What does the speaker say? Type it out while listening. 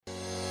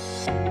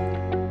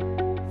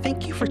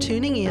Thank you for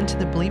tuning in to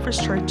the Believers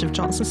Church of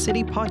Johnson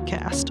City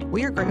podcast.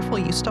 We are grateful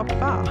you stopped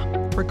by.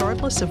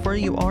 Regardless of where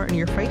you are in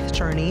your faith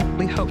journey,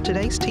 we hope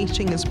today's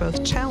teaching is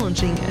both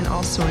challenging and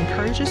also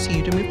encourages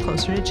you to move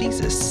closer to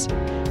Jesus.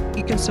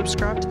 You can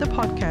subscribe to the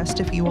podcast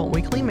if you want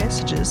weekly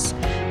messages,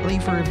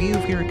 leave a review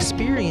of your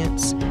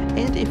experience,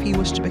 and if you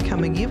wish to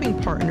become a giving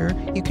partner,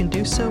 you can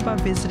do so by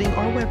visiting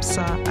our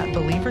website at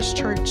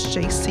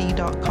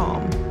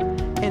believerschurchjc.com.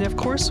 And of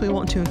course, we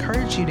want to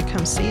encourage you to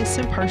come see us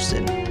in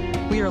person.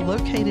 We are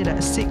located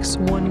at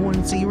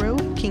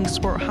 6110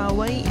 Kingsport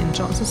Highway in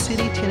Johnson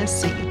City,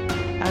 Tennessee.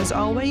 As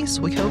always,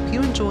 we hope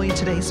you enjoy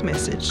today's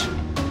message.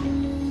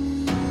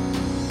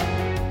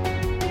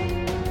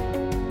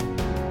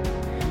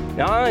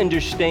 Now, I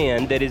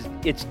understand that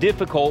it's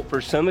difficult for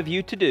some of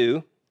you to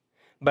do,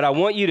 but I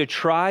want you to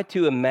try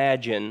to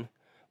imagine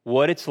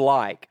what it's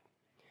like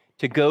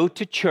to go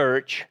to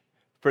church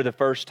for the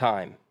first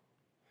time,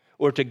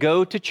 or to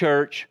go to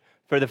church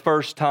for the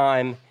first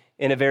time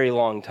in a very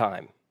long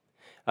time.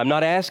 I'm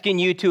not asking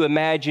you to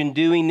imagine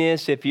doing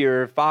this if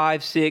you're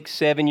 5, 6,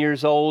 7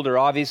 years old, or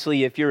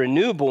obviously if you're a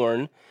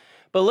newborn,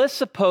 but let's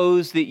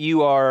suppose that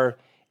you are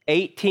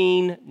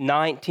 18,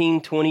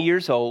 19, 20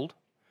 years old,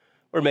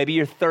 or maybe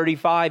you're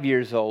 35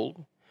 years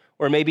old,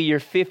 or maybe you're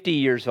 50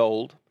 years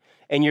old,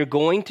 and you're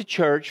going to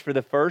church for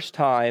the first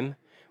time,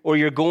 or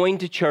you're going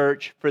to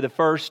church for the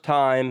first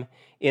time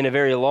in a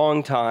very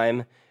long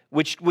time,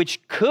 which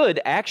could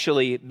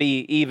actually be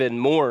even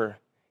more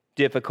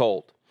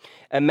difficult.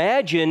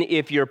 Imagine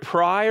if your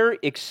prior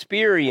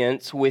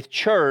experience with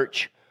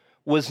church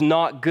was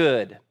not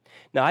good.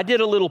 Now, I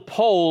did a little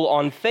poll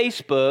on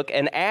Facebook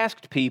and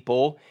asked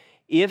people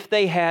if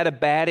they had a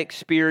bad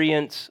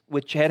experience,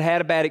 had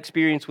a bad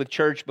experience with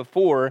church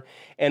before,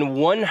 and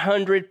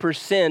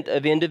 100%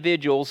 of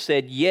individuals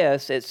said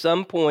yes, at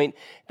some point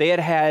they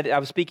had, I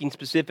was speaking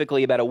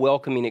specifically about a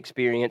welcoming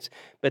experience,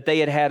 but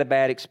they had a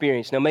bad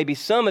experience. Now, maybe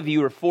some of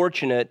you are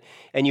fortunate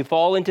and you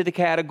fall into the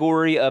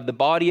category of the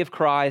body of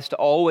Christ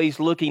always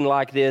looking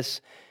like this,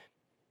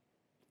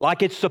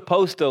 like it's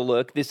supposed to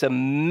look, this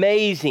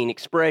amazing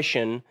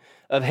expression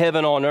of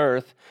heaven on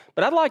earth.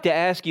 But I'd like to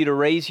ask you to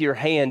raise your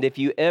hand if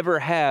you ever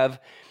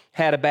have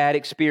had a bad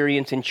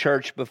experience in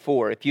church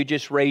before. If you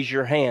just raise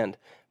your hand,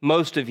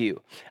 most of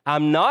you.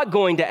 I'm not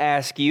going to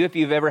ask you if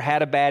you've ever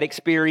had a bad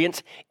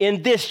experience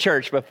in this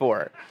church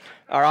before,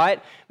 all right?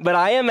 But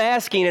I am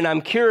asking, and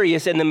I'm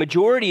curious, and the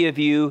majority of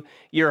you,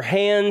 your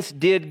hands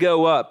did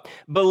go up.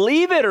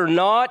 Believe it or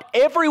not,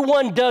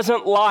 everyone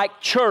doesn't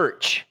like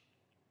church.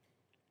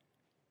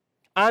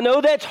 I know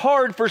that's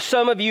hard for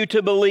some of you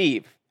to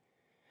believe.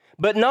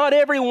 But not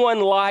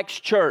everyone likes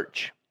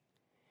church.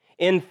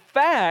 In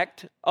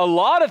fact, a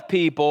lot of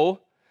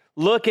people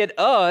look at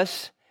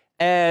us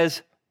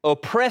as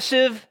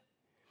oppressive,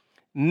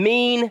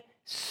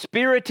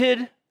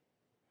 mean-spirited,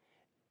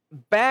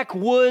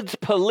 backwoods,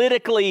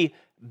 politically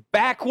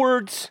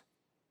backwards,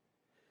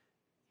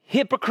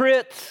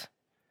 hypocrites,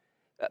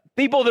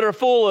 people that are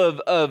full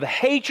of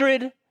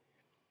hatred.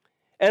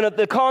 And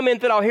the comment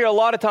that I'll hear a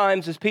lot of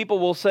times is people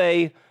will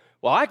say,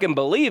 well, I can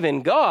believe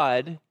in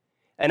God,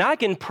 and I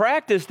can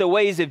practice the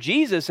ways of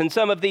Jesus in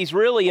some of these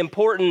really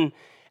important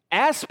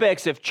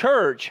aspects of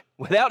church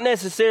without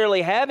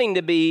necessarily having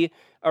to be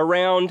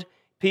around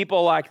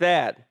people like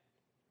that.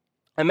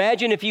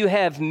 Imagine if you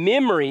have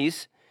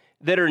memories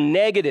that are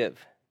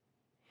negative,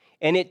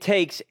 and it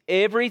takes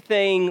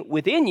everything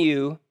within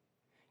you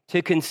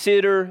to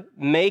consider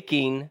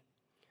making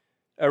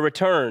a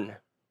return.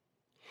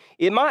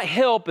 It might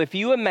help if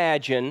you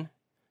imagine,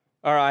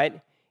 all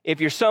right,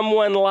 if you're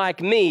someone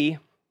like me,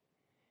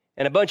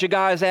 and a bunch of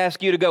guys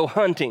ask you to go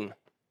hunting.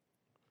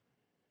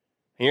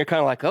 And you're kind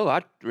of like, oh,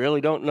 I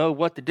really don't know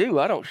what to do.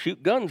 I don't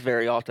shoot guns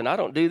very often. I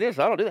don't do this.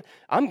 I don't do that.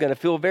 I'm going to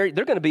feel they're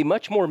going to be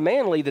much more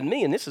manly than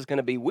me, and this is going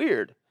to be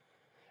weird.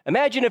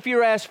 Imagine if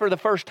you're asked for the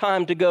first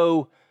time to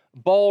go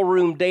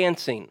ballroom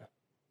dancing.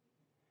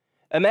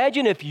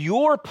 Imagine if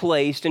you're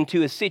placed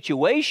into a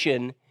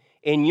situation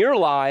in your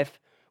life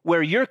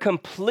where you're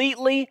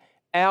completely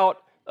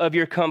out of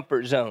your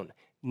comfort zone.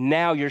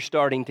 Now you're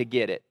starting to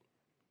get it.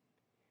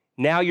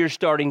 Now you're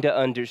starting to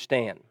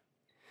understand.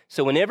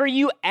 So whenever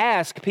you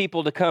ask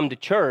people to come to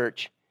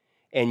church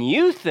and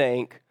you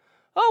think,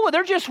 oh, well,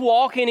 they're just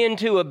walking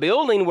into a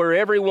building where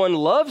everyone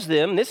loves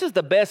them. This is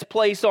the best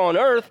place on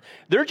earth.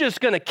 They're just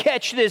going to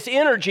catch this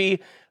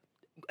energy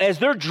as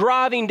they're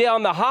driving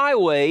down the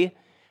highway.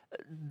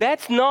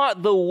 That's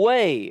not the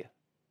way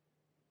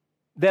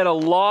that a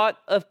lot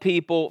of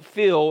people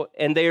feel,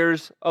 and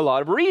there's a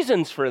lot of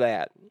reasons for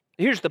that.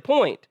 Here's the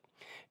point.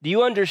 Do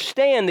you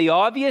understand the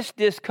obvious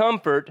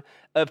discomfort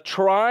of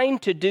trying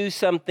to do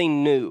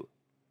something new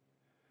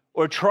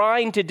or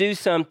trying to do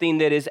something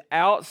that is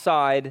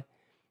outside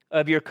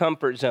of your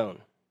comfort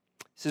zone?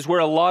 This is where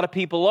a lot of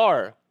people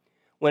are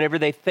whenever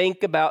they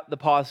think about the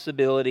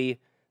possibility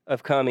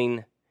of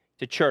coming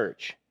to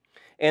church.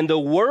 And the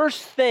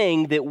worst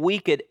thing that we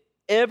could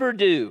ever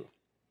do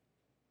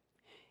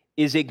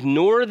is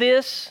ignore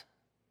this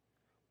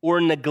or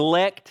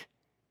neglect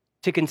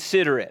to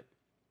consider it.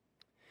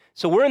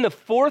 So we're in the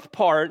fourth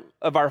part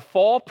of our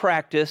fall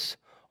practice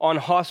on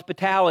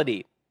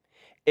hospitality.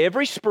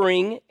 Every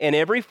spring and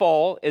every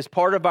fall, as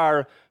part of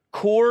our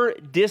core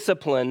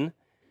discipline,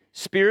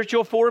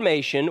 spiritual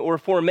formation or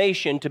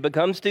formation to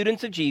become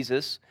students of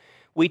Jesus,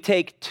 we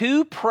take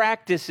two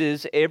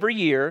practices every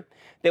year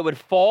that would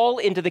fall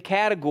into the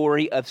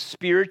category of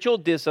spiritual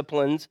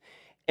disciplines,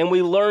 and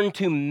we learn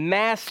to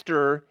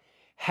master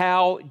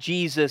how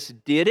Jesus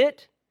did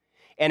it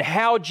and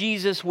how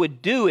Jesus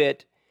would do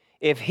it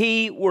if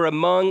he were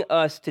among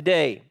us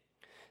today.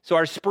 So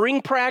our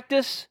spring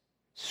practice,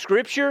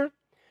 Scripture,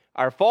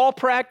 our fall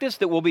practice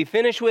that we'll be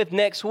finished with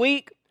next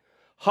week,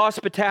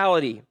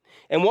 hospitality.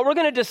 And what we're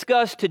going to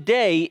discuss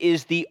today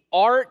is the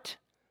art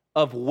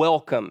of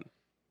welcome.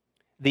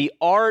 The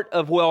art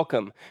of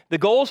welcome. The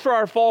goals for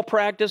our fall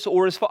practice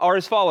are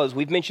as follows.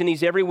 We've mentioned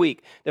these every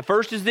week. The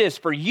first is this: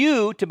 for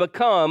you to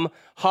become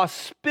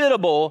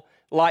hospitable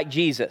like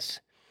Jesus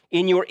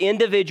in your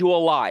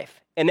individual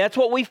life. And that's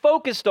what we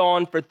focused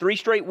on for 3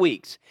 straight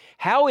weeks.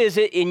 How is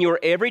it in your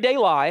everyday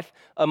life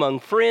among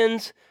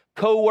friends,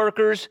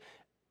 co-workers,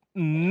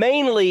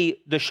 mainly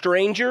the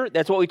stranger?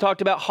 That's what we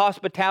talked about,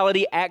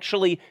 hospitality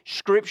actually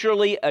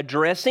scripturally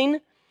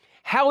addressing.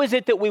 How is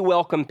it that we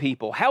welcome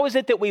people? How is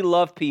it that we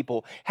love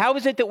people? How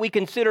is it that we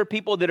consider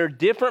people that are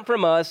different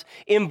from us,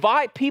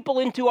 invite people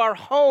into our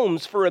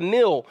homes for a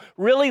meal,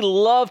 really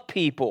love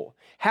people?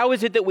 How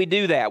is it that we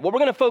do that? What we're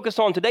going to focus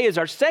on today is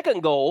our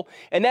second goal,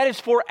 and that is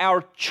for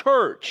our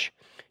church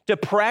to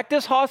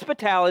practice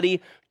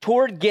hospitality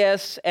toward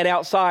guests and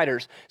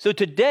outsiders. So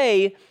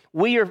today,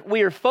 we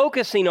are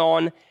focusing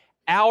on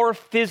our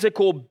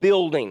physical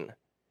building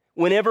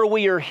whenever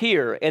we are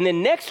here. And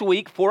then next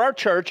week for our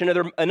church,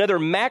 another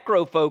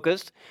macro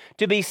focus,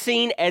 to be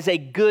seen as a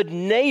good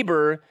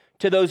neighbor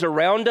to those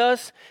around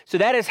us. So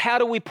that is, how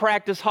do we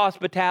practice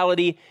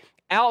hospitality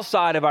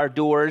outside of our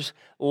doors?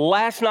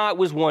 Last night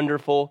was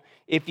wonderful.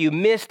 If you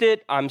missed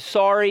it, I'm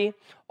sorry.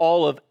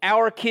 All of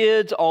our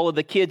kids, all of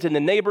the kids in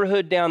the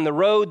neighborhood down the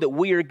road that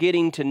we are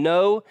getting to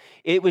know,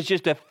 it was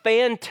just a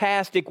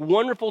fantastic,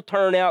 wonderful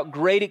turnout,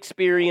 great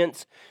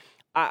experience.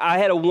 I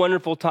had a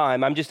wonderful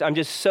time. I'm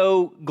just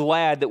so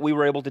glad that we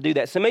were able to do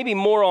that. So maybe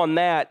more on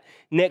that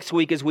next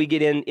week as we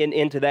get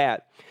into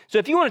that. So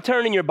if you want to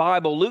turn in your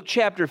Bible, Luke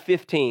chapter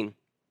 15,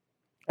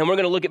 and we're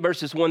going to look at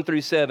verses 1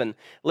 through 7.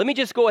 Let me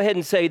just go ahead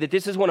and say that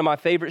this is one of my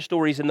favorite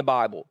stories in the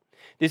Bible.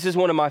 This is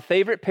one of my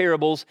favorite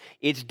parables.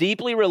 It's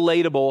deeply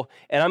relatable,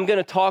 and I'm going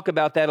to talk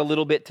about that a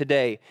little bit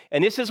today.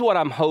 And this is what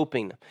I'm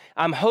hoping.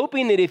 I'm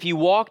hoping that if you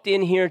walked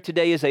in here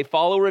today as a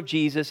follower of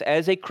Jesus,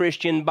 as a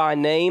Christian by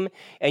name,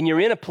 and you're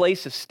in a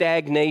place of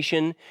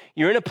stagnation,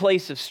 you're in a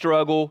place of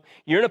struggle,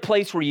 you're in a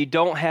place where you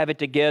don't have it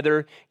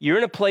together, you're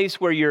in a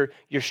place where you're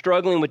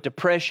struggling with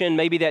depression,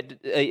 maybe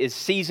that is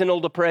seasonal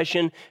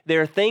depression,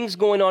 there are things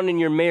going on in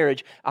your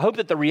marriage. I hope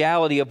that the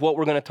reality of what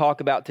we're going to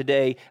talk about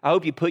today, I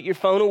hope you put your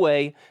phone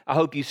away, I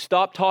hope you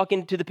stop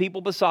talking to the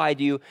people beside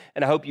you,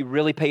 and I hope you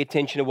really pay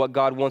attention to what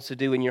God wants to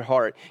do in your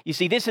heart. You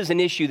see, this is an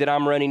issue that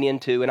I'm running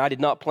into, and I did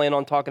not plan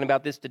on talking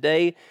about this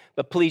today,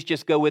 but please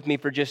just go with me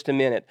for just a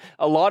minute.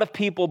 A lot of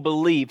people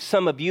believe,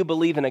 some of you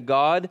believe in a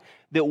God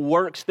that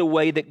works the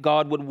way that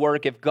God would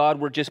work if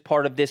God were just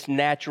part of this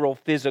natural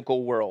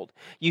physical world.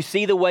 You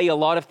see the way a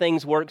lot of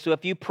things work. So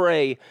if you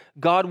pray,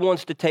 God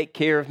wants to take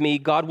care of me,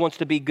 God wants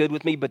to be good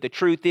with me, but the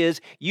truth is,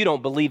 you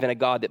don't believe in a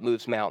God that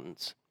moves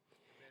mountains.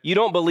 You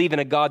don't believe in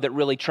a God that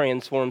really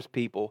transforms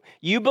people.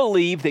 You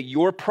believe that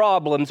your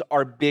problems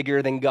are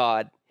bigger than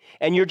God,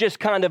 and you're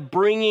just kind of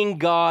bringing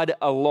God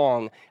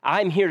along.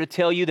 I'm here to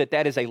tell you that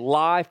that is a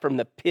lie from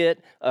the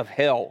pit of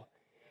hell,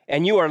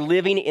 and you are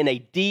living in a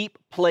deep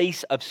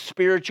place of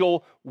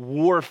spiritual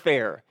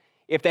warfare,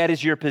 if that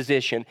is your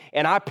position.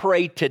 And I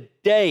pray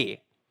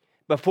today,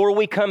 before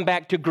we come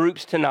back to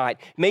groups tonight,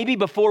 maybe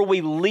before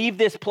we leave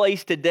this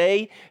place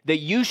today, that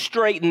you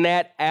straighten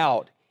that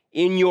out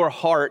in your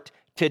heart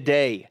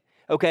today,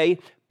 okay?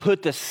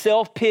 Put the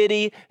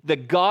self-pity, the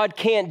God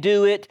can't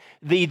do it,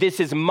 this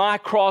is my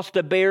cross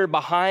to bear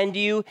behind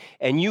you,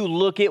 and you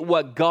look at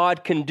what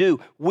God can do.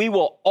 We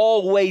will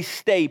always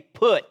stay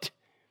put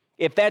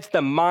if that's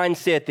the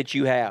mindset that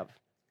you have.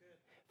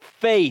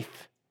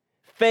 Faith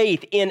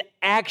in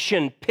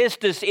action,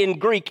 pistis in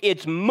Greek,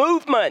 it's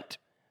movement.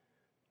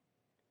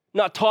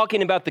 Not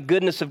talking about the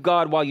goodness of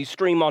God while you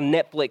stream on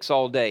Netflix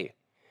all day,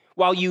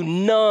 while you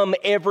numb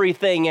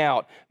everything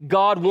out.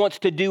 God wants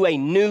to do a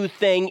new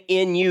thing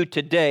in you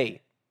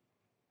today.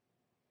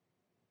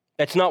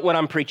 That's not what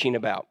I'm preaching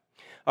about.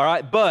 All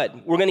right,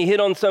 but we're going to hit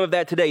on some of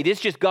that today.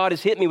 This just, God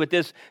has hit me with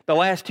this the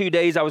last 2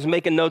 days. I was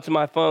making notes on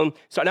my phone.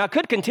 So now I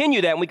could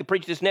continue that and we could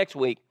preach this next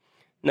week.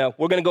 No,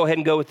 we're going to go ahead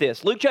and go with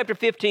this. Luke chapter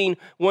 15,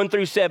 1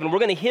 through 7. We're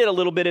going to hit a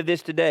little bit of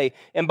this today.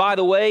 And by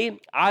the way,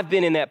 I've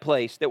been in that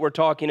place that we're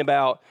talking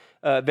about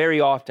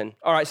very often.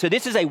 All right, so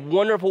this is a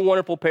wonderful,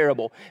 wonderful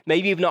parable.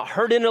 Maybe you've not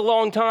heard it in a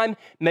long time.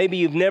 Maybe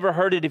you've never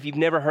heard it. If you've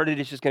never heard it,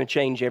 it's just going to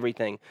change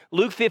everything.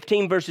 Luke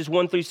 15, verses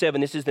 1 through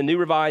 7. This is the New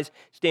Revised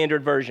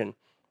Standard Version.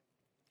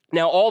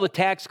 Now all the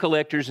tax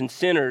collectors and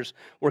sinners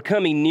were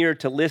coming near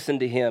to listen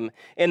to him,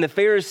 and the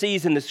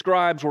Pharisees and the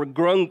scribes were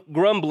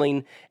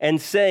grumbling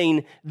and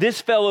saying,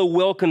 "This fellow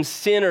welcomes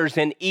sinners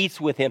and eats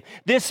with him.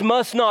 This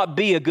must not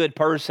be a good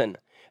person."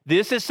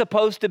 This is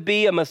supposed to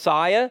be a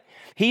Messiah.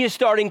 He is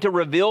starting to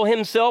reveal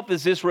himself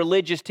as this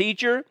religious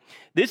teacher.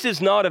 This is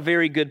not a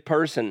very good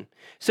person.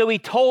 So he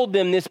told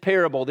them this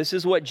parable. This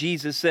is what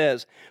Jesus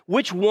says.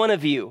 Which one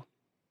of you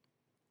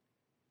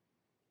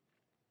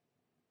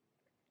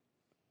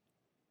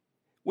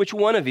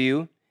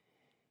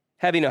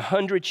having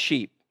 100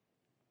 sheep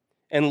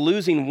and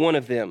losing one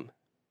of them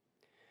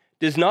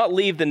does not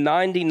leave the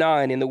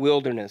 99 in the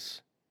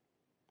wilderness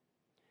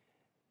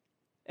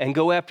and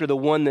go after the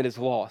one that is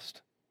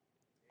lost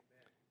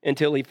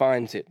until he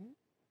finds it?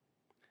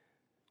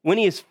 When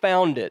he has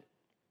found it,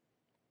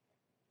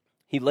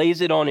 he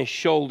lays it on his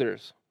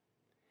shoulders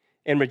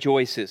and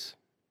rejoices.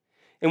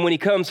 And when he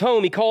comes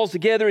home, he calls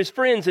together his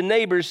friends and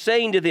neighbors,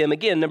 saying to them,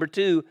 again, number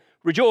 2,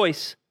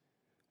 rejoice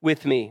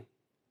with me,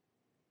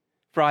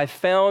 for I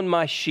found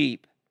my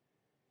sheep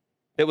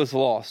that was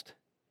lost.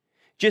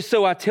 Just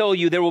so I tell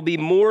you, there will be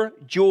more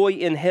joy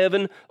in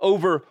heaven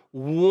over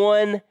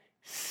one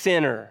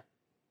sinner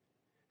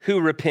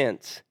who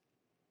repents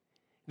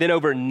than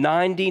over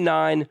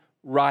 99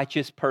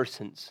 righteous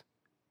persons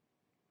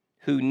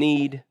who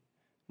need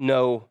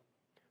no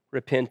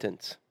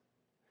repentance.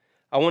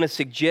 I want to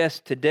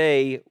suggest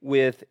today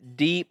with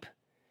deep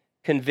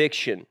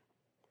conviction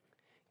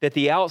that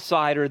the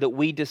outsider that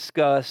we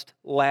discussed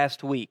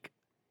last week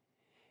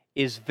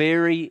is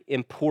very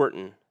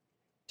important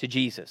to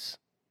Jesus.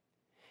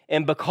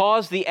 And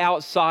because the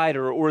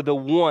outsider or the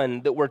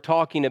one that we're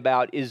talking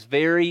about is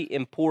very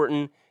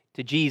important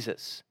to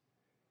Jesus,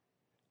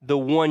 the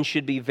one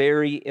should be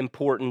very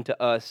important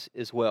to us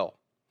as well.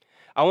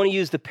 I want to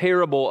use the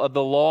parable of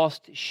the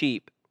lost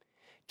sheep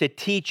to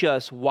teach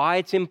us why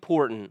it's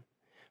important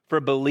for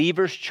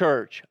Believers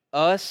Church,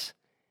 us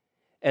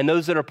and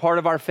those that are part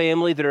of our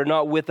family that are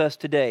not with us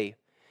today,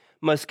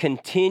 must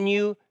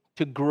continue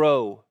to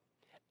grow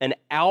an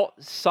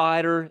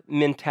outsider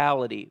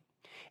mentality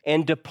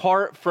and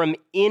depart from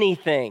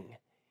anything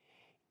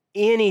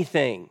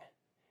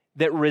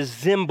that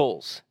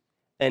resembles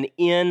an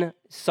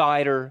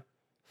insider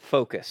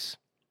focus.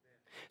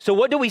 So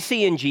what do we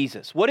see in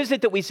Jesus? What is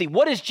it that we see?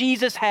 What does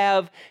Jesus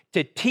have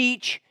to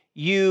teach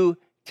you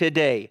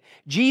today?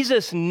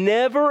 Jesus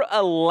never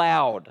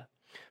allowed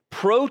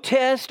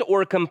protest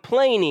or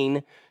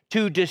complaining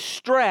to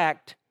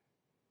distract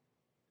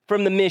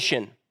from the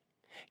mission.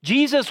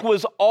 Jesus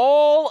was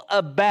all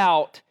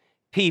about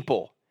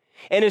people.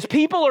 And as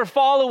people are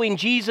following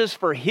Jesus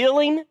for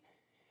healing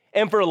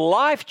and for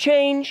life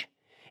change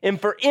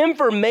and for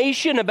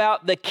information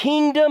about the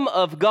kingdom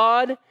of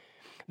God,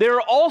 there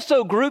are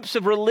also groups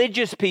of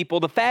religious people,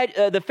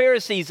 the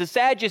Pharisees, the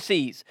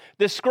Sadducees,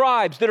 the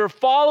scribes that are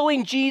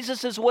following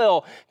Jesus as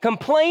well,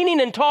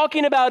 complaining and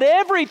talking about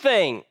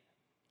everything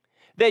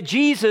that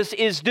Jesus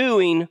is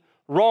doing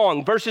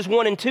wrong. Verses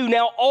 1 and 2,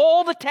 now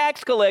all the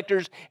tax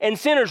collectors and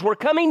sinners were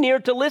coming near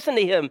to listen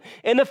to him.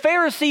 And the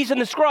Pharisees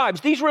and the scribes,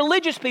 these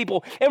religious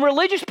people, and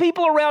religious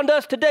people around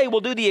us today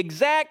will do the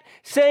exact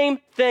same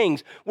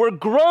things. We're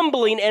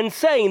grumbling and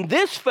saying,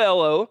 this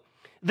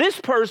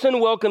person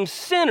welcomes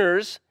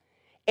sinners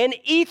and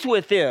eats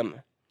with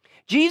them.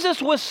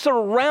 Jesus was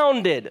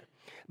surrounded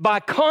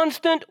by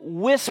constant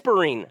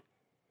whispering,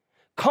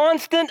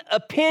 constant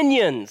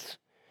opinions,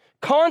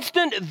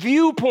 constant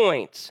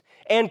viewpoints,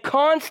 and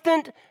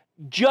constant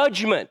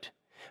judgment.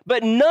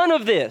 But none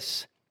of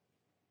this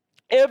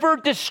ever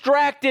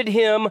distracted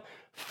him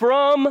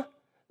from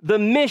the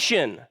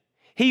mission.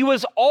 He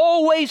was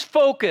always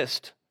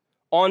focused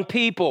on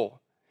people.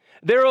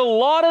 There are a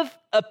lot of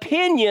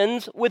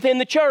opinions within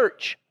the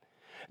church.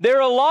 There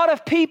are a lot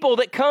of people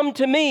that come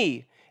to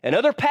me and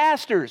other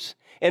pastors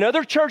and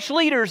other church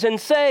leaders and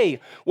say,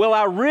 well,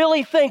 I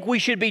really think we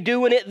should be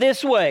doing it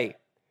this way.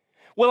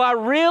 Well, I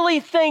really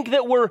think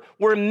that we're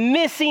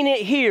missing it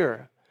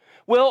here.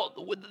 Well,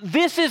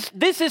 this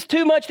is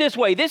too much this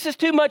way. This is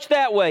too much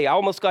that way. I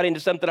almost got into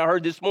something I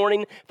heard this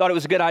morning. Thought it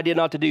was a good idea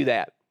not to do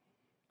that.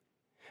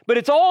 But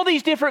it's all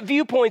these different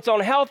viewpoints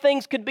on how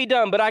things could be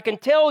done. But I can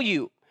tell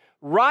you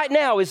right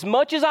now, as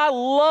much as I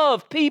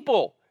love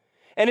people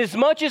and as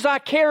much as I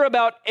care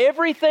about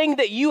everything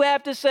that you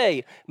have to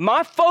say,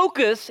 my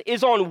focus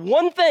is on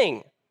one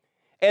thing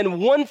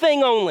and one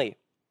thing only.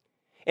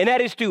 And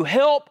that is to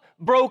help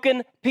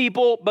broken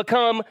people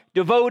become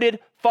devoted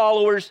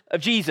followers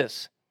of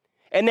Jesus.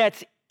 And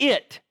that's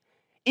it.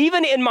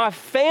 Even in my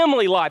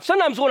family life,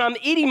 sometimes when I'm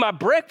eating my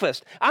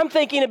breakfast, I'm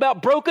thinking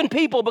about broken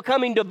people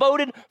becoming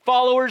devoted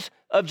followers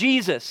of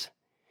Jesus.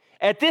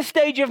 At this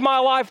stage of my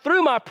life,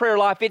 through my prayer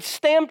life, it's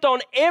stamped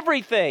on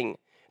everything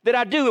that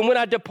I do. And when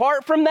I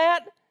depart from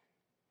that,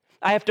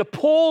 I have to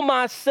pull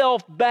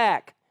myself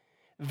back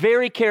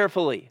very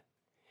carefully.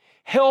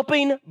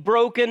 Helping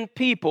broken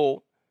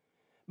people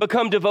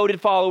become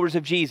devoted followers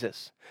of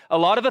Jesus. A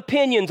lot of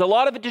opinions, a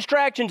lot of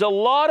distractions, a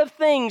lot of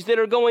things that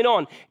are going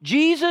on.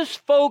 Jesus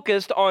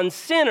focused on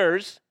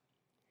sinners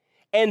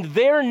and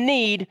their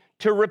need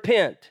to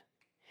repent.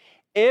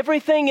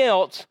 Everything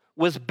else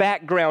was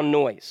background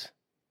noise.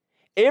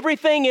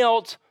 Everything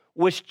else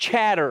was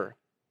chatter.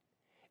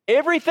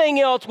 Everything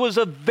else was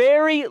of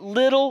very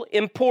little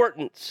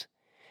importance.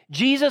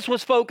 Jesus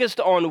was focused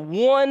on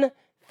one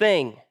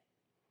thing,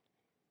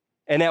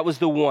 and that was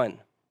the one.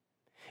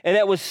 And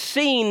that was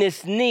seeing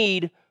this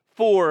need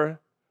for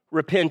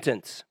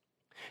repentance.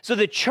 So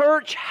the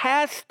church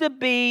has to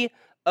be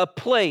a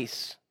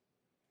place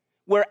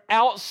where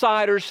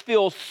outsiders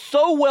feel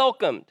so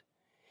welcomed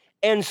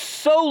and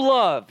so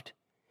loved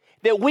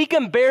that we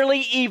can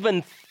barely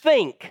even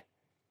think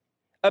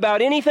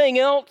about anything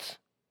else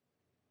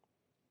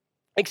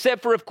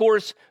except for, of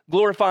course,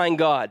 glorifying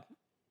God.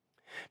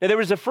 Now, there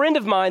was a friend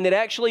of mine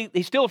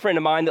he's still a friend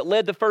of mine, that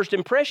led the First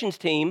Impressions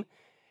team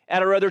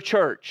at our other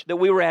church that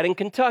we were at in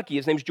Kentucky.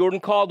 His name's Jordan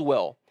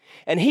Caldwell.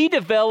 And he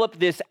developed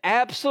this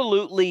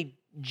absolutely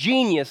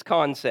genius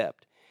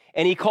concept,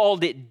 and he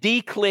called it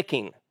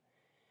declicking.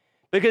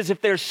 Because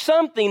if there's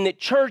something that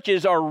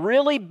churches are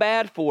really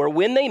bad for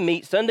when they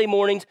meet Sunday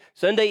mornings,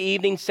 Sunday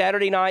evenings,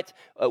 Saturday nights,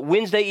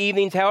 Wednesday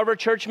evenings, however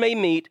church may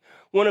meet,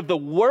 one of the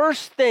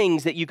worst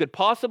things that you could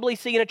possibly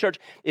see in a church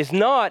is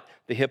not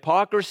the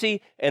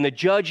hypocrisy and the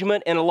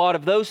judgment and a lot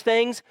of those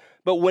things,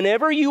 but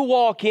whenever you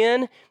walk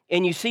in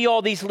and you see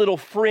all these little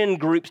friend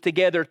groups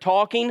together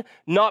talking,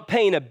 not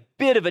paying a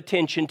bit of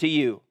attention to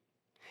you.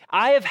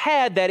 I have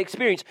had that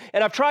experience,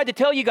 and I've tried to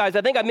tell you guys,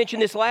 I think I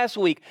mentioned this last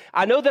week,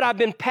 I know that I've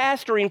been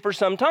pastoring for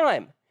some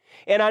time,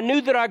 and I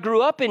knew that I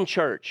grew up in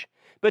church,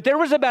 but there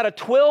was about a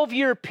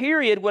 12-year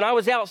period when I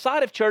was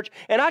outside of church,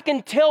 and I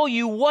can tell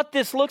you what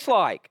this looks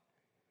like.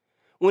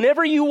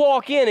 Whenever you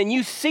walk in and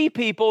you see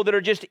people that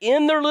are just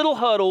in their little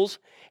huddles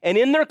and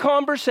in their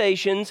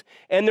conversations,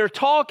 and they're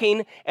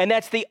talking, and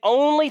that's the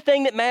only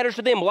thing that matters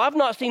to them. Well, I've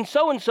not seen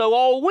so-and-so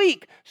all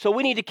week, so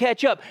we need to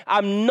catch up.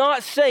 I'm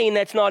not saying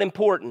that's not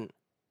important.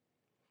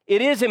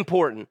 It is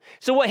important.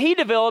 So what he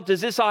developed is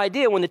this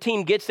idea when the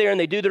team gets there and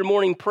they do their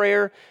morning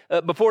prayer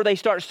before they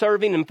start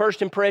serving in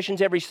First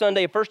Impressions every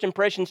Sunday. A First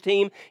Impressions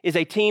team is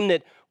a team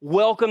that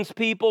welcomes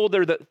people.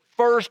 They're the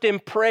first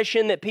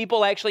impression that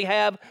people actually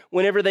have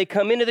whenever they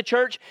come into the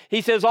church.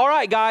 He says, all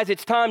right, guys,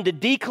 it's time to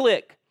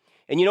declick.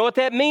 And you know what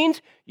that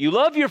means? You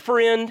love your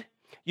friend,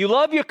 you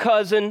love your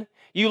cousin,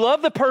 you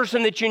love the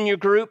person that's in your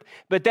group,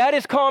 but that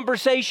is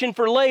conversation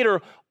for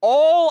later.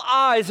 All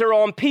eyes are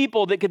on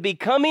people that could be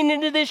coming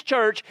into this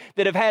church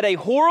that have had a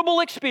horrible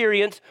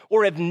experience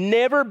or have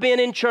never been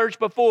in church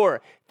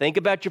before. Think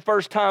about your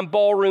first time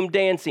ballroom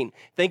dancing.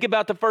 Think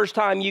about the first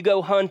time you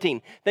go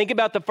hunting. Think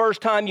about the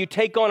first time you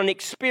take on an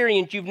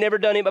experience you've never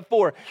done it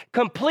before.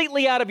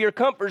 Completely out of your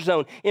comfort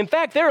zone. In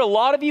fact, there are a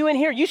lot of you in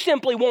here, you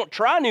simply won't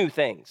try new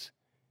things.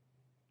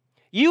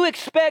 You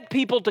expect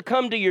people to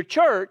come to your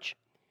church.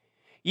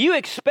 You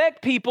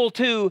expect people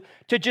to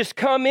just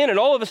come in and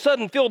all of a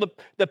sudden feel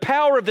the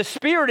power of the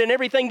Spirit and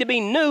everything to be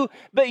new,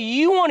 but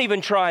you won't even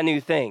try new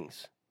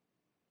things.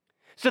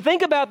 So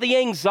think about the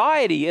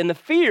anxiety and the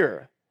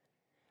fear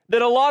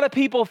that a lot of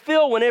people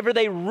feel whenever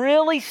they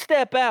really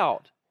step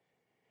out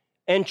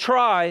and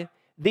try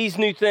these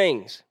new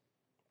things.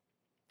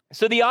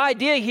 So the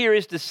idea here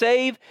is to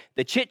save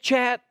the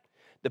chit-chat,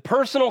 the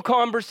personal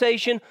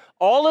conversation.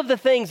 All of the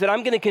things that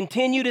I'm going to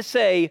continue to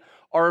say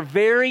are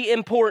very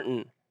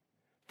important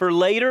for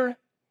later,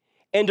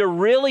 and to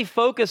really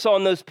focus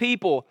on those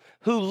people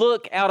who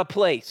look out of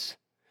place,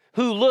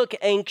 who look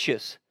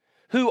anxious,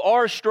 who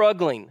are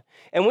struggling.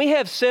 And we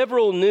have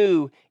several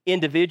new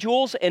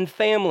individuals and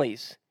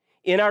families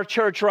in our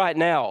church right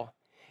now.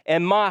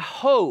 And my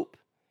hope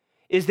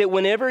is that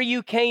whenever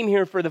you came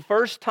here for the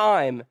first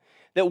time,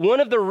 that one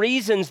of the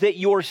reasons that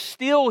you're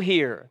still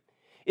here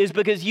is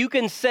because you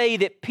can say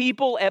that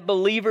people at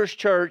Believers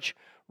Church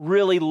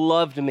really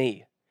loved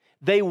me.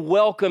 They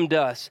welcomed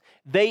us.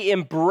 They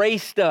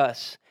embraced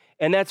us.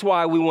 And that's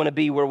why we want to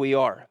be where we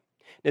are.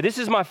 Now, this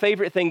is my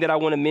favorite thing that I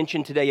want to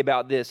mention today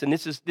about this. And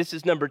this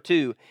is number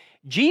 2.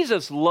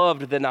 Jesus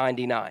loved the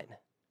 99. All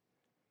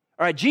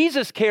right,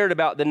 Jesus cared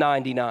about the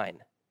 99.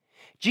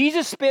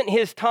 Jesus spent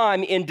his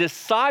time in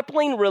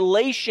discipling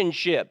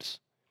relationships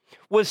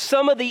with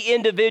some of the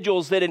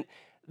individuals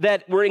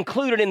that were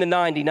included in the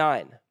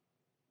 99.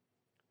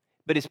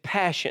 But his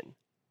passion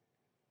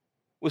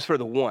was for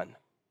the one.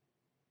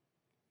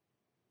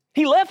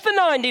 He left the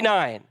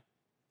 99.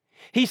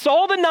 He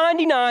saw the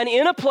 99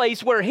 in a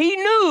place where he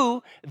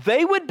knew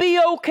they would be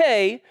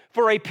okay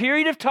for a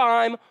period of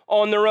time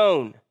on their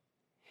own.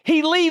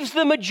 He leaves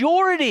the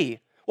majority.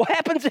 What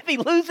happens if he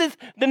loses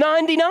the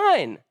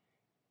 99?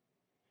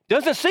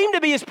 Doesn't seem to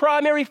be his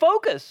primary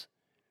focus.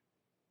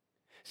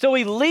 So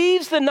he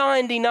leaves the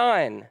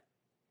 99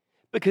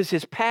 because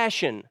his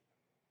passion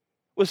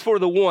was for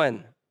the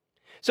one.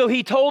 So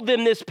he told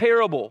them this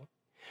parable.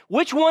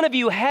 Which one of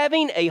you,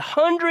 having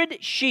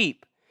 100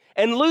 sheep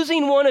and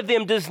losing one of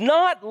them, does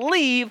not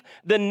leave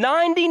the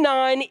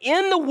 99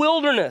 in the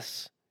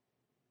wilderness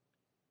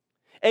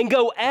and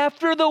go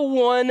after the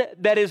one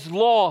that is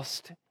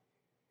lost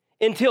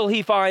until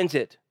he finds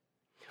it?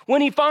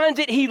 When he finds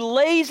it, he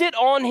lays it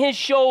on his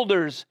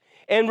shoulders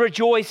and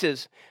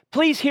rejoices.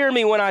 Please hear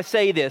me when I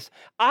say this.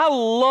 I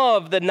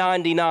love the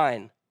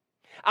 99.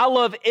 I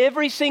love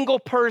every single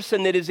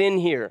person that is in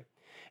here.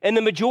 And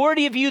the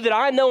majority of you that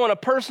I know on a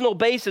personal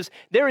basis,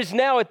 there is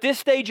now at this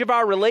stage of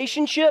our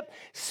relationship,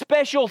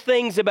 special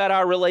things about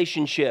our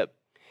relationship.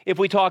 If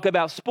we talk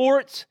about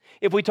sports,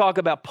 if we talk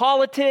about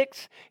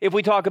politics, if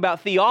we talk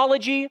about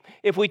theology,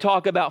 if we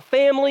talk about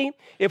family,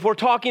 if we're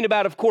talking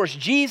about, of course,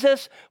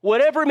 Jesus,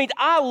 whatever it means,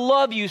 I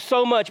love you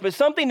so much. But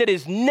something that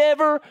is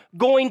never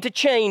going to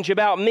change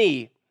about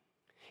me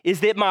is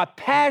that my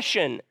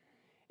passion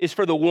is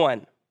for the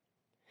one.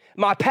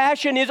 My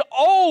passion is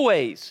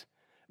always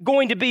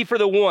going to be for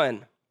the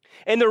one.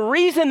 And the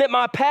reason that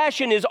my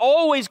passion is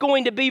always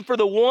going to be for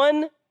the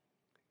one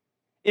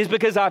is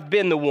because I've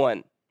been the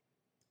one.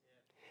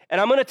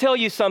 And I'm going to tell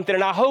you something,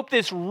 and I hope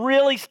this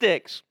really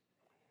sticks,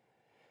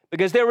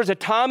 because there was a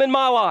time in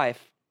my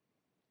life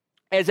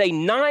as a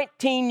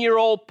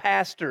 19-year-old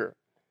pastor,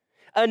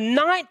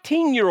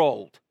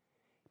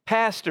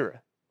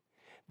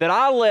 that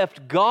I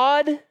left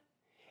God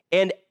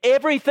and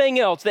everything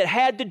else that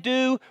had to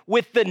do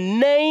with the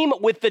name,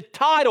 with the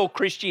title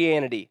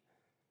Christianity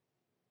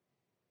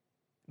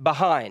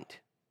behind.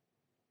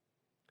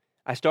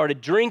 I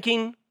started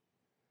drinking.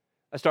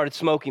 I started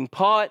smoking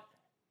pot.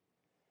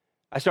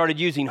 I started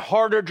using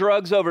harder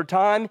drugs over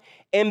time.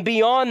 And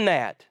beyond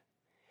that,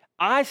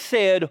 I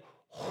said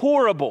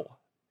horrible,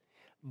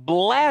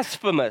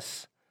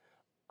 blasphemous,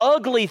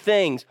 ugly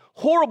things,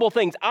 horrible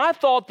things. I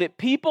thought that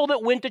people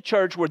that went to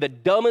church were the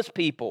dumbest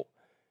people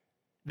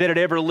that had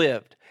ever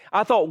lived.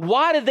 I thought,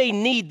 why do they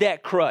need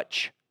that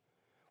crutch?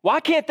 Why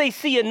can't they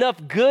see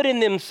enough good in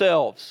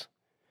themselves?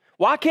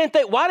 Why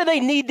do they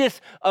need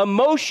this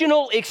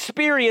emotional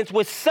experience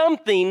with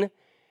something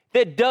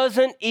that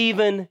doesn't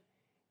even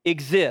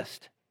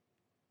exist?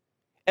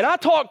 And I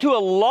talked to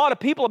a lot of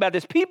people about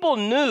this. People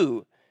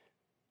knew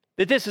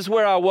that this is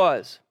where I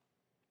was.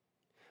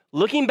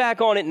 Looking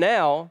back on it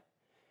now,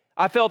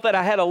 I felt that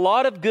I had a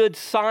lot of good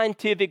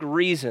scientific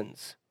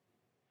reasons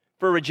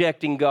for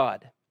rejecting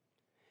God.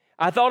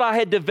 I thought I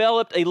had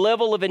developed a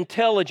level of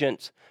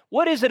intelligence.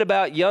 What is it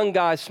about young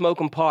guys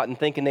smoking pot and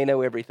thinking they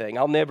know everything?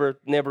 I'll never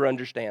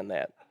understand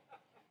that.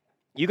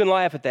 You can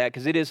laugh at that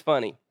because it is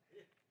funny.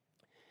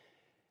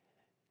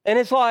 And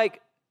it's like,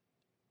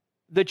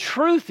 the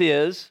truth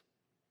is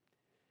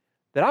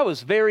that I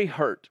was very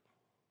hurt.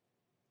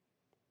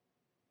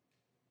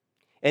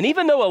 And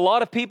even though a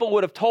lot of people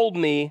would have told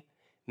me,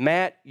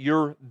 Matt,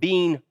 you're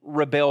being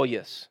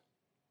rebellious,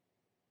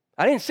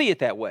 I didn't see it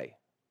that way.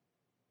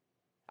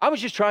 I was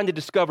just trying to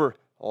discover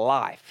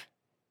life.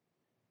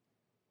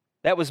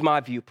 That was my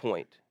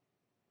viewpoint.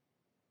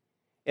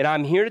 And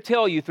I'm here to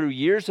tell you, through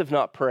years of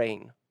not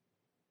praying,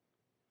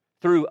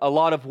 through a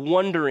lot of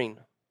wondering,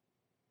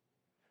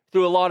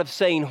 through a lot of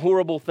saying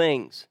horrible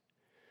things,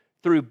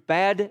 through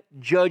bad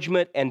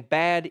judgment and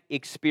bad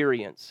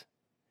experience,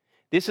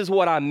 this is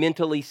what I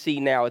mentally see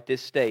now at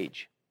this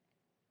stage.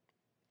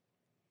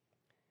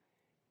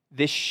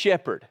 This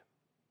shepherd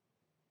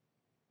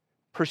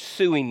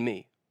pursuing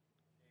me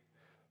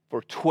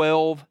for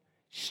 12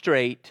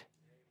 straight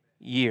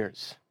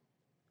years.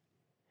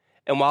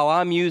 And while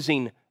I'm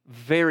using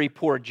very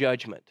poor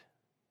judgment,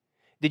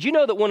 did you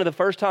know that one of the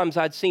first times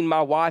I'd seen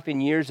my wife in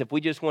years, if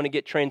we just want to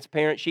get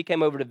transparent, she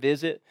came over to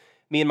visit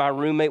me and my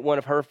roommate, one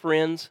of her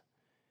friends,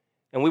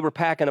 and we were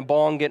packing a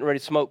bong, getting ready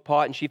to smoke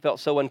pot, and she felt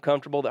so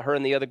uncomfortable that her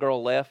and the other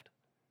girl left.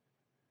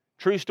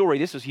 True story,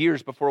 this was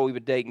years before we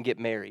would date and get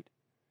married.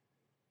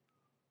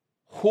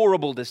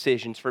 Horrible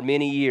decisions for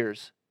many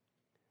years.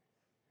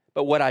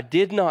 But what I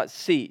did not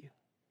see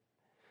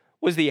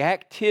was the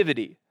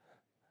activity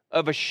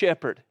of a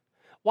shepherd.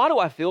 Why do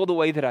I feel the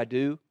way that I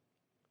do?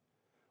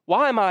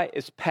 Why am I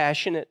as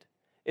passionate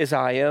as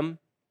I am?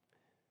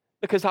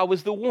 Because I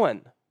was the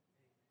one.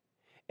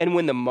 And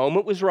when the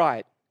moment was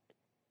right,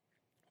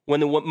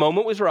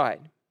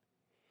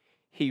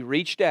 he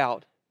reached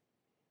out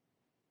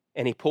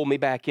and he pulled me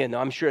back in.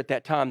 Now, I'm sure at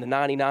that time the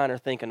 99 are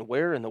thinking,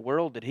 where in the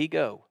world did he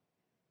go?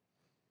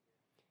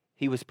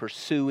 He was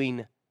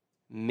pursuing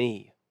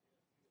me.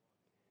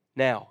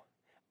 Now,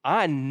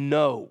 I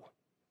know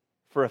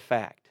for a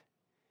fact,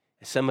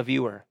 as some of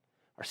you are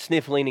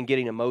sniffling and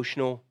getting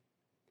emotional,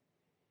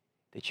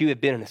 that you have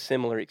been in a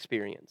similar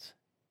experience.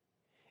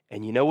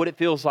 And you know what it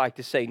feels like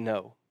to say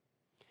no.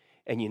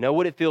 And you know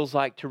what it feels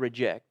like to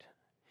reject.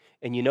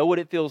 And you know what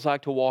it feels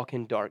like to walk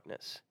in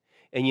darkness.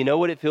 And you know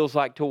what it feels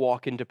like to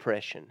walk in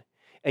depression.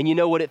 And you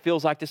know what it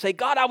feels like to say,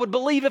 God, I would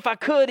believe if I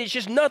could. It's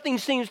just nothing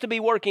seems to be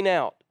working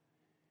out.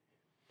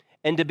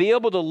 And to be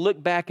able to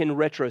look back in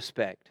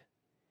retrospect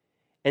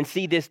and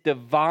see this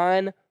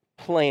divine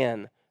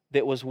plan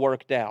that was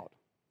worked out.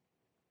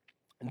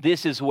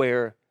 This is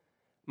where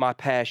my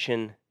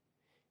passion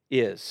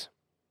is.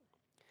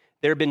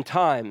 There have been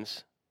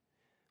times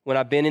when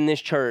I've been in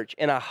this church,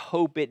 and I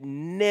hope it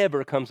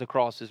never comes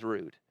across as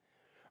rude.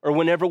 Or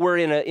whenever we're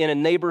in a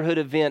neighborhood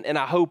event, and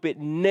I hope it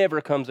never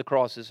comes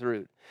across as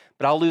rude.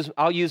 But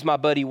I'll use my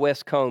buddy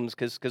Wes Combs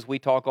because we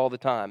talk all the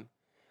time.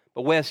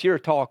 But Wes, you're a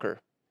talker.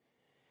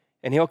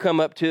 And he'll come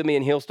up to me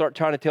and he'll start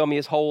trying to tell me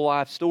his whole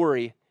life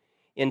story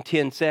in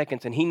 10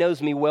 seconds. And he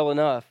knows me well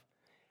enough.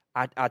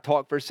 I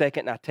talk for a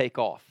second and I take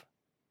off.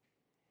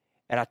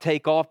 And I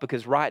take off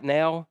because right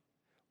now,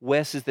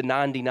 Wes is the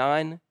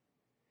 99.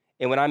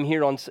 And when I'm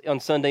here on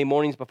Sunday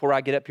mornings before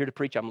I get up here to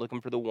preach, I'm looking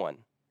for the 1.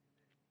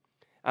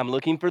 I'm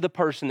looking for the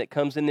person that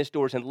comes in this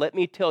doors. And let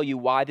me tell you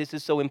why this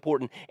is so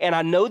important. And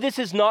I know this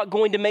is not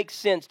going to make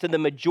sense to the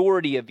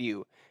majority of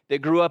you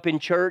that grew up in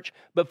church,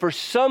 but for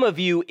some of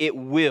you, it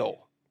will.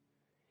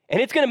 And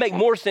it's going to make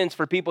more sense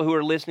for people who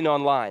are listening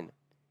online.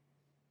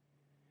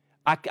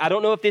 I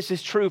don't know if this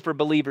is true for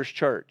Believers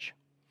Church,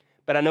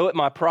 but I know at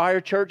my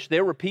prior church,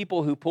 there were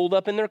people who pulled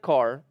up in their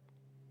car.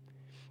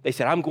 They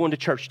said, I'm going to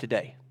church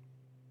today.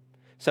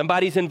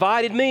 Somebody's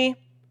invited me,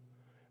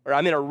 or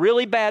I'm in a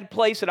really bad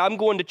place and I'm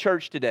going to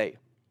church today.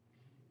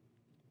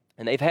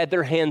 And they've had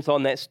their hands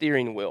on that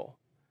steering wheel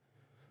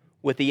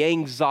with the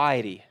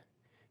anxiety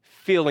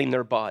filling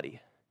their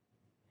body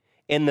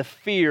and the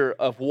fear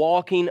of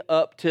walking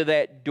up to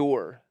that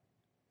door.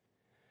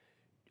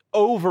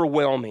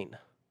 Overwhelming.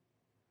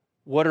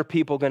 What are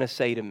people going to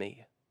say to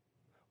me?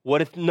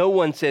 What if no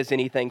one says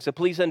anything? So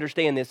please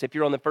understand this. If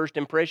you're on the First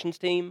Impressions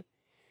team,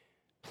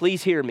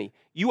 please hear me.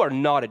 You are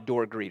not a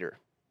door greeter.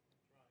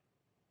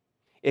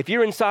 If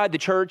you're inside the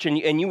church and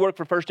you work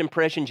for First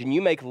Impressions and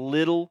you make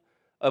little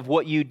of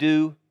what you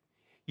do,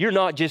 you're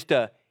not just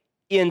an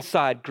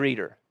inside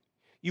greeter.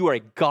 You are a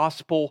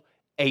gospel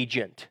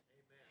agent.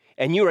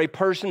 And you're a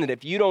person that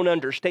if you don't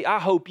understand, I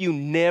hope you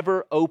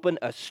never open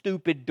a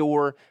stupid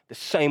door the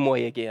same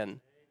way again.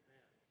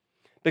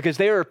 Because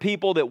there are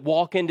people that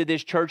walk into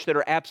this church that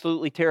are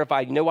absolutely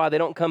terrified. You know why they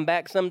don't come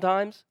back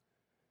sometimes?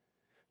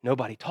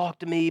 Nobody talked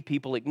to me.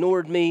 People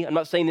ignored me. I'm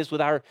not saying this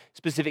with our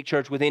specific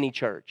church, with any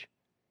church.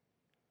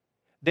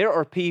 There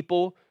are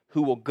people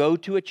who will go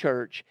to a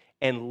church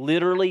and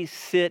literally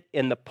sit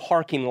in the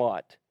parking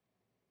lot,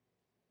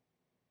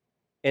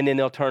 and then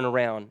they'll turn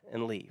around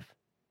and leave.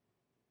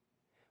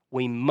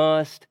 We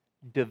must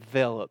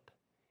develop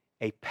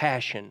a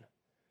passion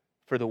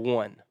for the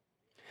 1.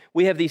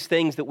 We have these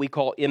things that we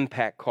call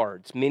impact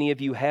cards. Many of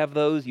you have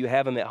those. You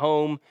have them at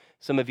home.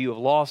 Some of you have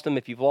lost them.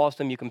 If you've lost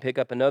them, you can pick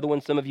up another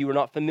one. Some of you are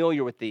not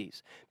familiar with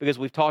these because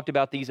we've talked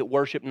about these at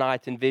worship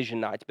nights and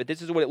vision nights. But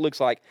this is what it looks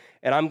like,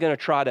 and I'm going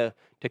to try to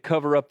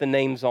cover up the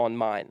names on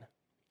mine.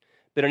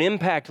 But an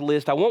impact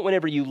list, I want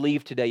whenever you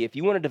leave today, if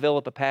you want to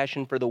develop a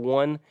passion for the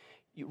 1,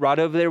 right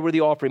over there where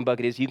the offering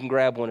bucket is, you can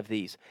grab one of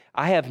these.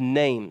 I have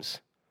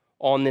names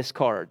on this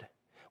card.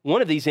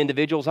 One of these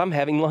individuals I'm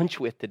having lunch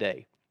with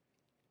today.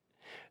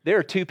 There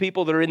are 2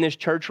 people that are in this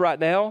church right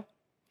now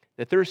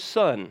that their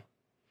son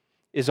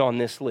is on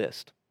this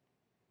list.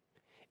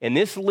 And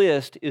this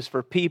list is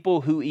for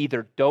people who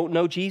either don't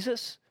know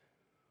Jesus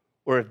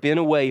or have been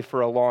away for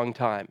a long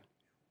time.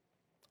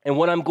 And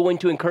what I'm going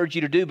to encourage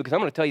you to do, because I'm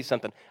going to tell you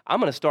something, I'm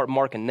going to start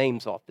marking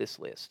names off this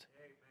list.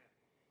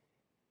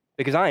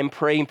 Because I am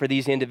praying for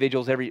these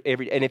individuals every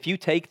and if you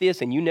take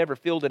this and you never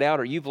filled it out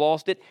or you've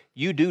lost it,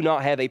 you do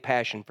not have a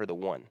passion for the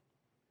 1.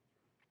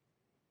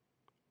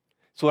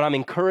 So what I'm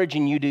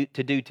encouraging you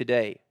to do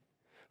today,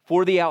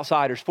 for the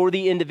outsiders, for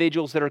the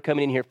individuals that are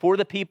coming in here, for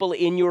the people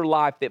in your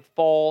life that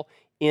fall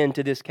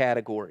into this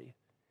category,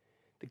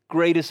 the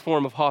greatest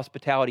form of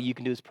hospitality you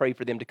can do is pray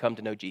for them to come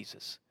to know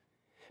Jesus.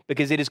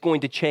 Because it is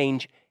going to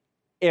change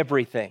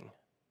everything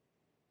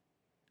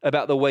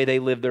about the way they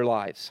live their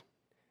lives.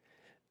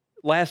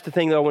 Last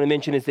thing that I want to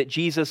mention is that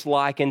Jesus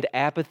likened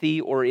apathy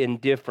or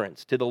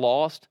indifference to the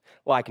lost,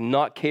 like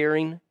not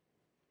caring,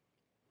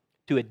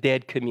 to a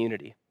dead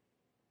community.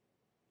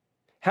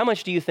 How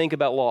much do you think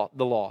about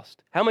the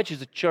lost? How much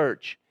as a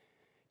church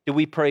do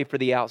we pray for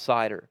the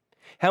outsider?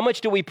 How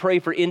much do we pray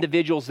for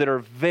individuals that are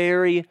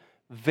very,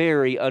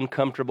 very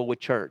uncomfortable with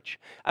church?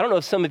 I don't know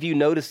if some of you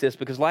noticed this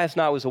because last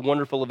night was a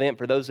wonderful event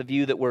for those of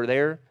you that were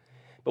there.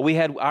 But we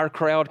had our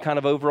crowd kind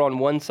of over on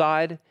one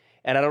side.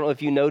 And I don't know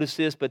if you noticed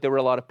this, but there were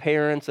a lot of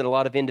parents and a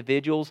lot of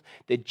individuals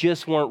that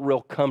just weren't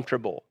real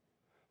comfortable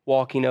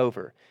walking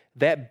over.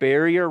 That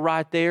barrier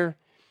right there,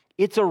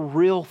 it's a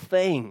real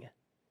thing.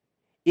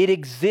 It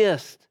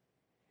exists.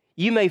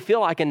 You may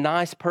feel like a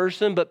nice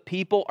person, but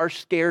people are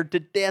scared to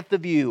death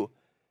of you.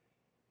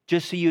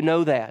 Just so you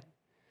know that.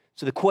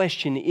 So the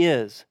question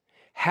is,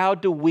 how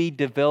do we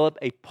develop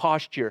a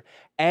posture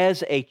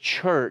as a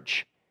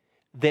church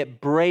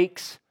that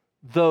breaks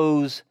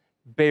those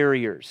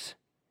barriers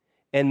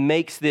and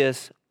makes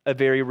this a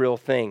very real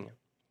thing?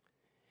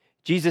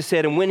 Jesus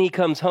said, and when he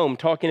comes home,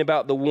 talking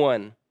about the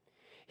 1,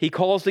 he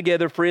calls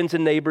together friends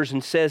and neighbors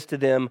and says to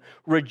them,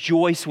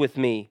 rejoice with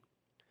me,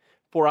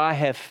 for I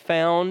have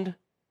found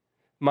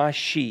my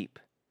sheep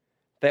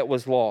that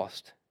was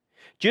lost.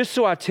 Just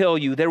so I tell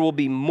you, there will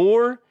be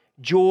more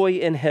joy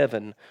in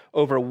heaven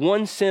over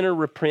one sinner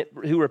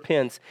who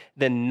repents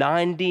than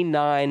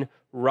 99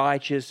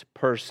 righteous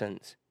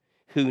persons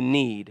who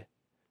need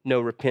no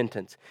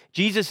repentance.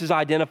 Jesus is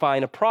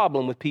identifying a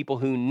problem with people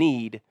who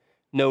need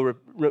no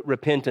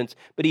repentance,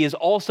 but he is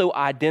also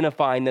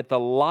identifying that the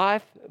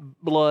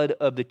lifeblood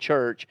of the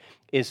church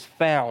is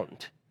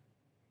found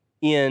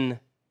in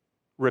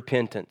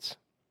repentance.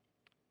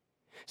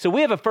 So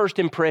we have a first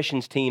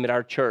impressions team at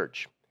our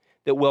church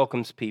that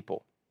welcomes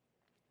people.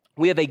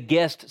 We have a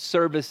guest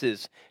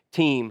services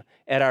team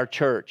at our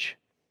church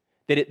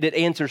that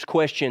answers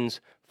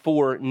questions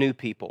for new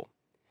people.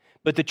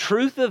 But the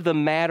truth of the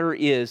matter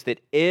is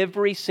that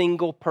every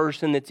single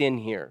person that's in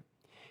here,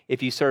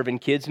 if you serve in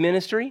kids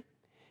ministry,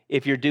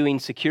 if you're doing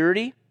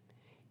security,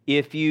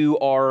 if you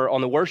are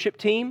on the worship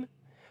team,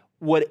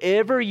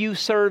 whatever you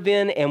serve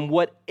in and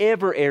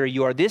whatever area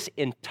you are, this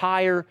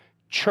entire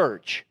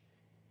church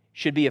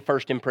should be a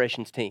first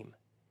impressions team.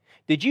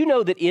 Did you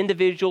know that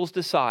individuals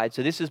decide,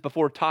 so this is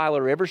before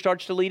Tyler ever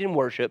starts to lead in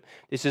worship,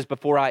 this is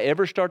before I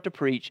ever start to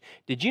preach,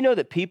 did you know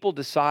that people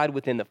decide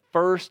within the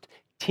first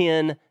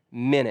 10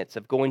 minutes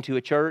of going to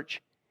a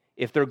church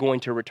if they're going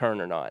to return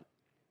or not?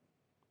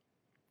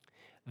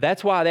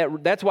 That's why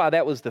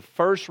that was the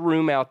first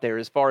room out there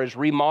as far as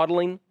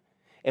remodeling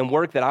and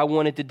work that I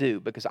wanted to do,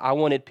 because I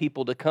wanted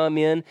people to come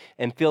in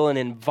and feel an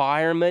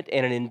environment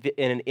and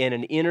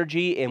an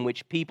energy in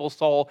which people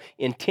saw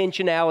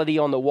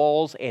intentionality on the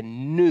walls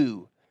and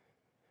knew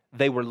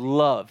they were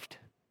loved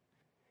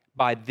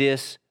by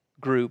this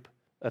group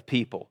of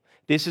people.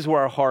 This is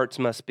where our hearts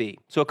must be.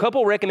 So a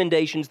couple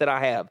recommendations that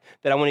I have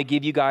that I want to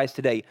give you guys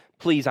today.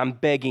 Please, I'm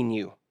begging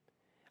you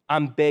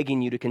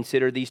to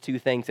consider these two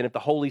things. And if the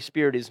Holy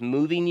Spirit is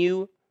moving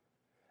you,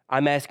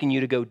 I'm asking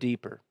you to go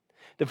deeper.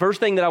 The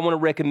first thing that I want to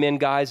recommend,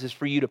 guys, is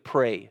for you to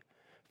pray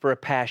for a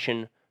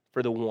passion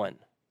for the one.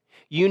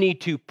 You need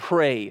to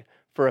pray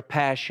for a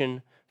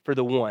passion for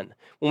the one.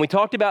 When we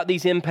talked about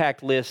this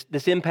impact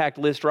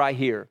list right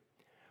here,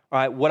 all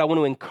right, what I want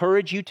to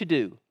encourage you to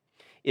do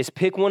is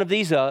pick one of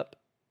these up.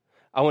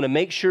 I want to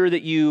make sure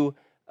that you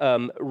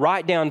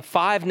write down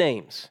 5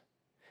 names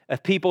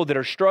of people that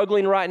are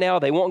struggling right now.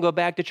 They won't go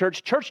back to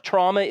church. Church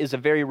trauma is a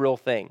very real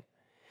thing.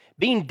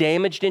 Being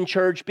damaged in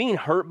church, being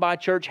hurt by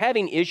church,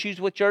 having issues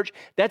with church,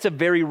 that's a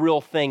very real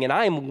thing, and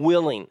I am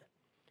willing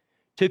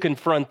to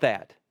confront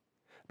that.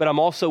 But I'm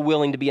also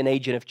willing to be an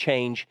agent of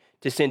change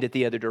to send it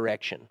the other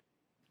direction.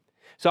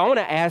 So I want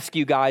to ask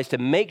you guys to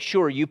make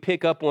sure you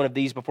pick up one of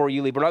these before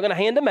you leave. We're not going to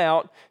hand them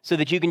out so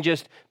that you can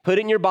just put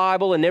it in your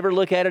Bible and never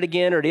look at it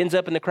again, or it ends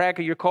up in the crack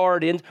of your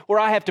car, or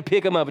I have to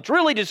pick them up. It's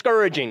really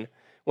discouraging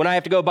when I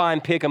have to go by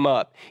and pick them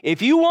up.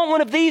 If you want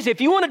one of these,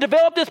 if you want to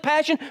develop this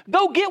passion,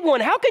 go get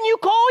one. How can you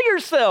call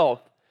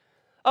yourself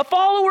a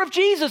follower of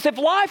Jesus if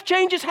life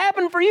changes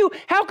happen for you?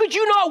 How could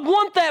you not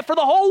want that for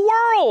the whole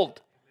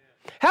world?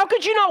 How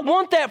could you not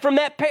want that for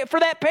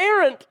that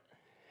parent?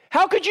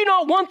 How could you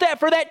not want that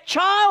for that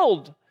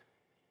child?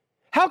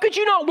 How could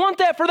you not want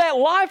that for that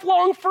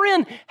lifelong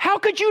friend? How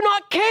could you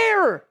not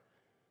care?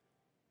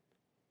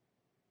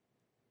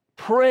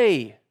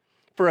 Pray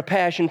for a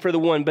passion for the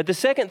one. But the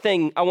second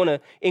thing I want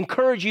to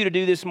encourage you to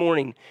do this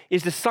morning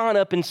is to sign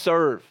up and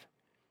serve.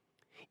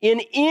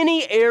 In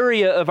any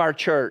area of our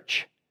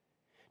church,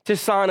 to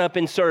sign up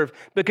and serve,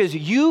 because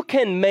you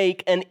can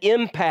make an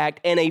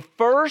impact and a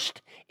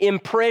first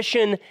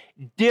impression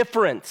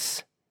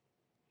difference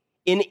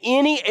in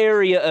any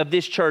area of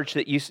this church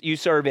that you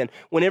serve in.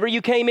 Whenever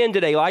you came in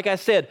today, like I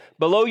said,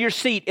 below your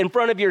seat, in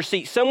front of your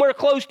seat, somewhere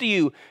close to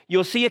you,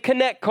 you'll see a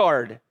Connect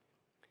card.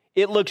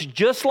 It looks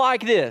just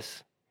like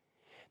this.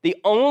 The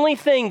only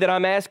thing that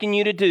I'm asking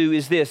you to do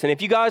is this, and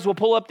if you guys will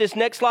pull up this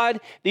next slide,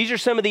 these are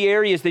some of the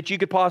areas that you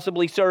could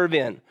possibly serve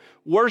in.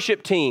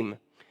 Worship team,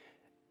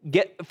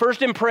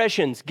 first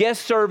impressions,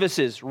 guest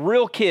services,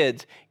 real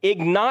kids,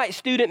 Ignite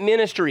student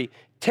ministry,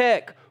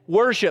 tech,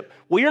 worship.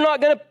 Well, you're not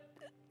going to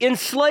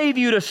enslave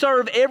you to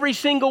serve every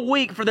single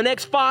week for the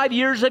next 5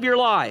 years of your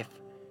life.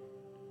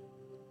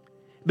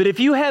 But if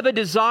you have a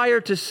desire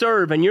to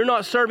serve and you're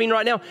not serving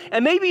right now,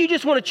 and maybe you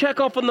just want to check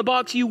off on the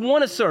box you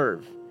want to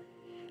serve,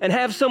 and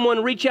have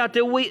someone reach out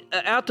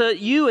to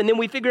you, and then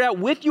we figure out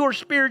with your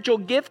spiritual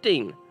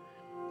gifting,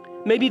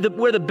 maybe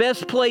where the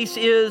best place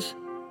is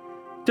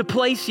to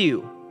place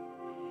you.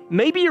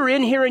 Maybe you're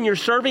in here and you're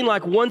serving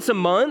like once a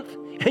month,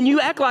 and you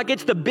act like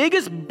it's the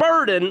biggest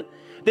burden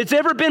that's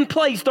ever been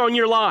placed on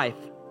your life.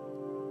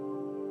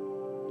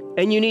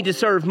 And you need to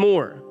serve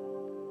more.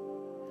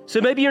 So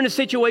maybe you're in a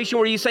situation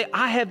where you say,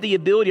 I have the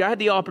ability, I have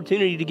the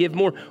opportunity to give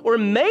more. Or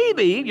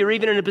maybe you're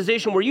even in a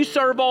position where you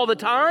serve all the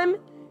time,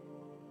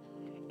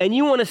 and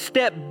you want to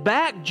step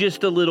back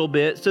just a little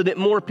bit so that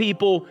more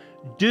people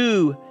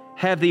do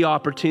have the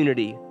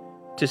opportunity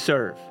to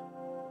serve.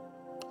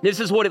 This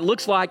is what it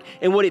looks like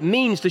and what it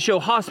means to show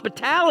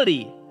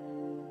hospitality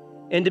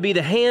and to be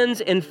the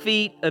hands and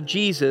feet of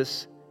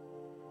Jesus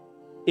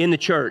in the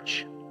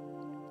church.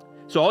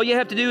 So all you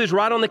have to do is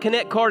write on the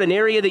Connect card an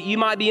area that you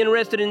might be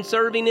interested in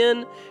serving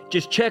in.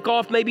 Just check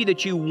off maybe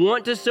that you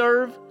want to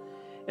serve,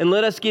 and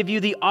let us give you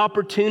the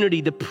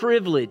opportunity, the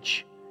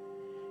privilege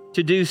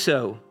to do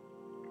so.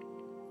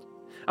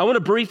 I want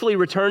to briefly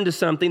return to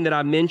something that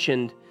I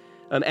mentioned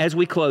as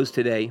we close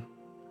today.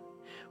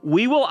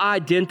 We will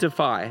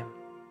identify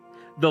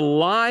the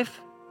lifeblood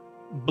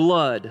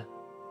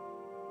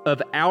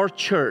of our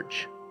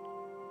church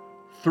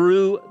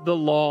through the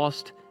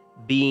lost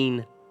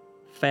being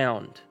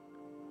found.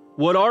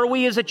 What are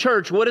we as a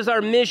church? What is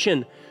our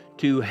mission?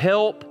 To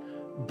help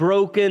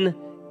broken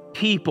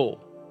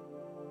people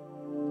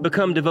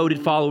become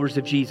devoted followers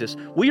of Jesus.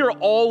 We are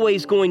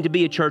always going to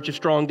be a church of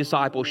strong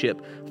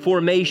discipleship,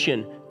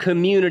 formation,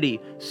 community,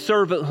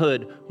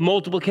 servanthood,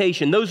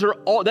 multiplication.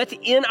 That's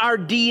in our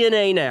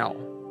DNA now.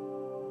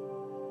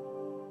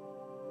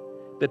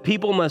 But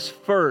people must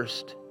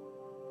first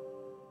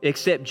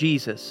accept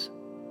Jesus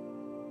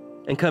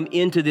and come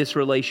into this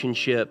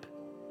relationship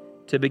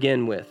to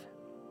begin with.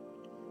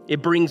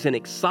 It brings an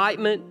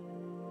excitement.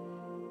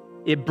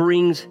 It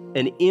brings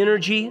an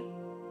energy.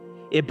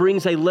 It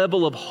brings a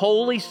level of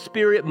Holy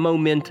Spirit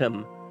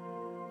momentum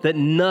that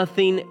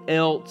nothing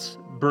else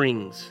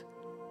brings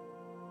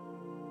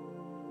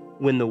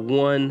when the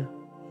one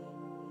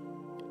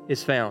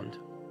is found.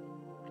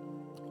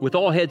 With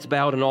all heads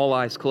bowed and all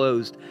eyes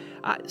closed,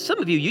 some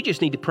of you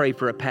just need to pray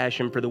for a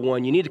passion for the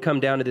one. You need to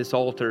come down to this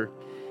altar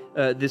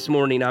this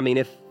morning. I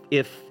mean,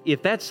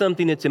 if that's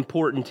something that's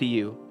important to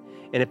you,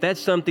 and if that's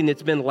something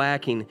that's been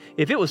lacking,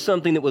 if it was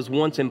something that was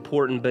once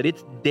important, but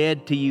it's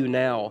dead to you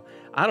now,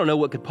 I don't know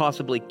what could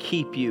possibly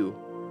keep you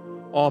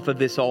off of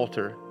this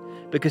altar.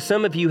 Because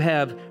some of you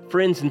have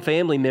friends and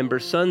family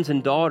members, sons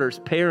and daughters,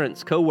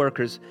 parents,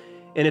 coworkers,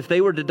 and if they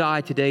were to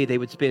die today, they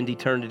would spend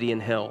eternity in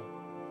hell.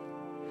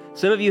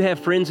 Some of you have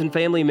friends and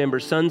family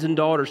members, sons and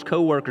daughters,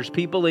 coworkers,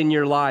 people in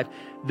your life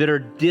that are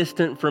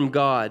distant from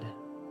God.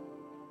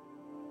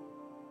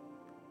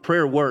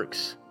 Prayer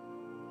works.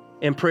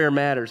 And prayer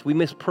matters. We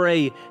must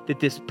pray that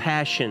this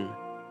passion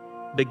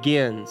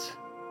begins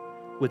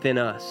within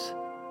us.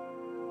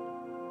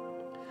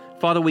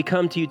 Father, we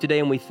come to you today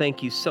and we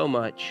thank you so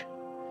much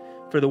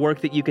for the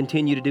work that you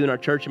continue to do in our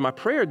church. And my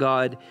prayer,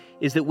 God,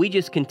 is that we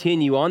just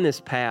continue on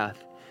this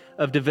path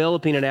of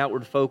developing an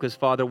outward focus,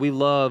 Father. We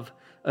love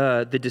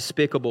the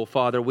despicable,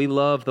 Father. We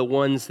love the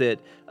ones that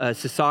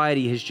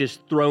society has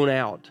just thrown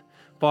out.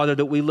 Father,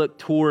 that we look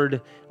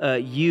toward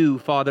you,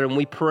 Father, and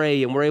we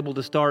pray and we're able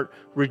to start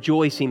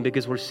rejoicing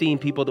because we're seeing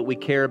people that we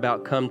care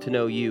about come to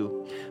know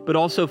you. But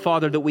also,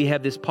 Father, that we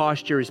have this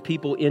posture as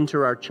people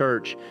enter our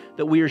church,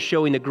 that we are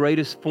showing the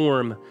greatest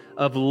form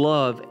of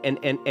love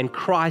and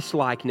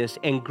Christ-likeness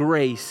and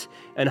grace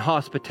and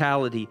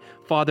hospitality,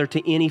 Father,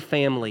 to any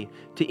family,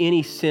 to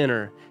any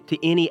sinner, to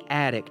any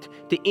addict,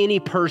 to any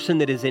person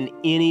that is in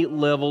any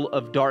level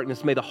of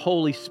darkness. May the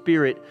Holy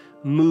Spirit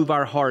move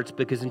our hearts,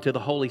 because until the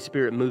Holy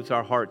Spirit moves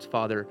our hearts,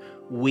 Father,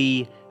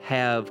 we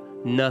have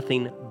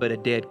nothing but a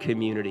dead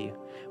community.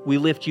 We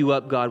lift you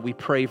up, God. We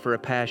pray for a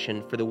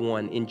passion for the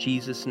one. In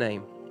Jesus'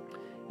 name,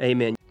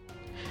 amen.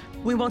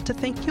 We want to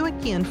thank you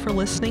again for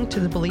listening to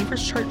the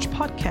Believers Church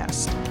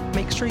podcast.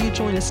 Make sure you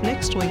join us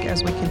next week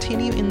as we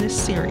continue in this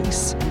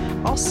series.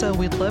 Also,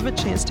 we'd love a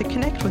chance to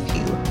connect with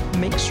you.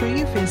 Make sure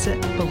you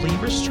visit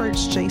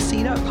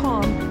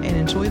believerschurchjc.com and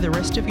enjoy the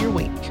rest of your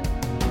week.